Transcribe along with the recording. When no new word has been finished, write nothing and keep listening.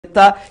గిత్త,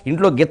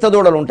 ఇంట్లో గిత్త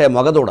దూడలు ఉంటాయి,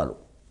 మగ దూడలు.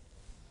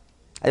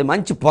 అది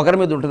మంచి పొగర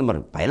మీద ఉంటుంది. మరి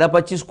పైలా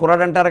పచ్చిస్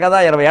కుర్రాడు అంటారు కదా,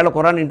 20 ఏళ్ళ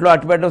కుర్రాన్ని ఇంట్లో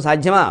అట్టు పెట్టడం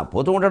సాధ్యమా?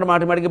 పోతూ ఉంటాడు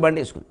మాటిమాటికి బండి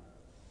వేసుకుని.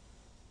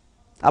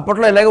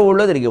 అప్పట్లో ఇలాగే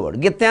ఊళ్ళో తిరిగేవాడు.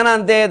 గిత్తేనా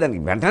అంతే,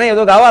 దానికి వెంటనే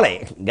ఏదో కావాలి,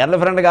 గర్ల్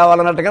ఫ్రెండ్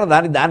కావాలన్నట్టుగా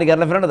దాని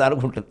గర్ల్ ఫ్రెండ్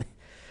దానికి ఉంటుంది.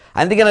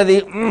 అందుకని అది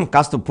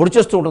కాస్త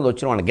పొడిచేస్తూ ఉంటుంది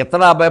వచ్చిన వాళ్ళు.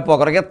 గిత్తడా అబ్బాయి,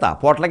 పొగర గిత్త,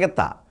 పోట్ల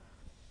గిత్త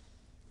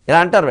ఇలా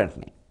అంటారు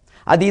వెంటనే.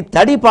 అది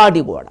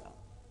తడిపాటి గోడ.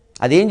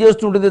 అదేం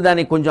చేస్తుంటుంది,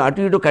 దానికి కొంచెం అటు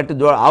ఇటు కట్టి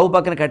ఆవు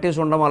పక్కన కట్టేసి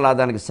ఉండడం వల్ల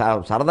దానికి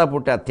సరదా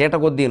పుట్టి ఆ తీట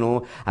కొద్దీను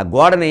ఆ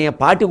గోడని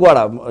పాటి గోడ,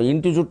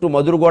 ఇంటి చుట్టూ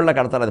మధురు గోడలా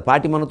కడతారు, అది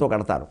పాటి మనతో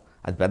కడతారు.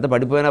 అది పెద్ద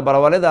పడిపోయినా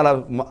పర్వాలేదు, అలా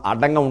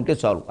అడ్డంగా ఉంటే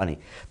చాలు అని.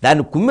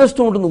 దాన్ని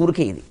కుమ్మేస్తూ ఉంటుంది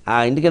ఊరికే ఇది. ఆ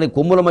ఇంటికని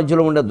కొమ్ముల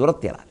మధ్యలో ఉండే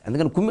దూరతీరాలి,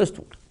 అందుకని కుమ్మేస్తూ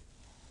ఉంటుంది.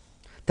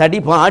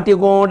 తడిపాటి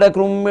గోడ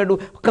క్రుమ్మెడు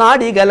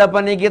కాడి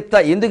గలపని గిత్త.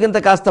 ఎందుకింత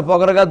కాస్త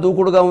పొగరగా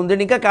దూకుడుగా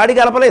ఉంది, ఇంకా కాడి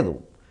గలపలేదు.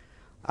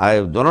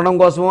 దున్నడం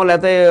కోసమో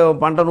లేకపోతే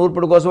పంట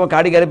నూర్పుడు కోసమో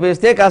కాడి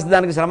గలిపేస్తే కాస్త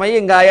దానికి శ్రమ అయ్యి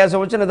ఇంకా ఆయాసం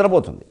వచ్చి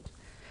నిద్రపోతుంది.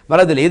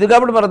 మరి అది లేదు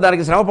కాబట్టి మరి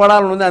దానికి శ్రమ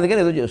పడాలని ఉంది,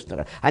 అందుకని ఏదో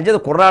చేస్తున్నారు. అంచేత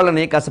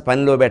కుర్రాళ్ళని కాస్త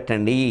పనిలో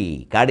పెట్టండి.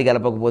 కాడి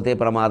గలపకపోతే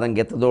ప్రమాదం.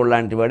 గిత్తదోడు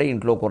లాంటి వాడే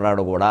ఇంట్లో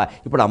కుర్రాడు కూడా.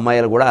 ఇప్పుడు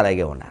అమ్మాయిలు కూడా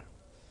అలాగే ఉన్నారు.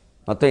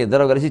 మొత్తం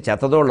ఇద్దరు కలిసి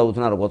చెత్తదోళ్ళు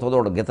అవుతున్నారు,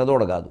 కొత్తదోడు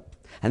గిత్తదోడు కాదు.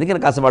 అందుకని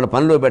కాస్త వాళ్ళు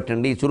పనిలో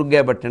పెట్టండి,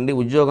 చురుగ్గా పెట్టండి,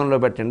 ఉద్యోగంలో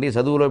పెట్టండి,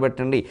 చదువులో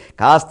పెట్టండి,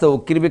 కాస్త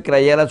ఉక్కిరిబిక్కిరి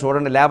అయ్యేలా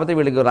చూడండి. లేకపోతే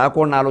వీళ్ళకి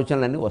రాకూడని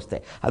ఆలోచనలు అన్నీ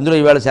వస్తాయి. అందులో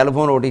ఇవాళ సెల్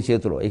ఫోన్ ఒకటి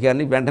చేతిలో, ఇక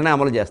అన్నీ వెంటనే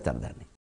అమలు చేస్తారు దాన్ని.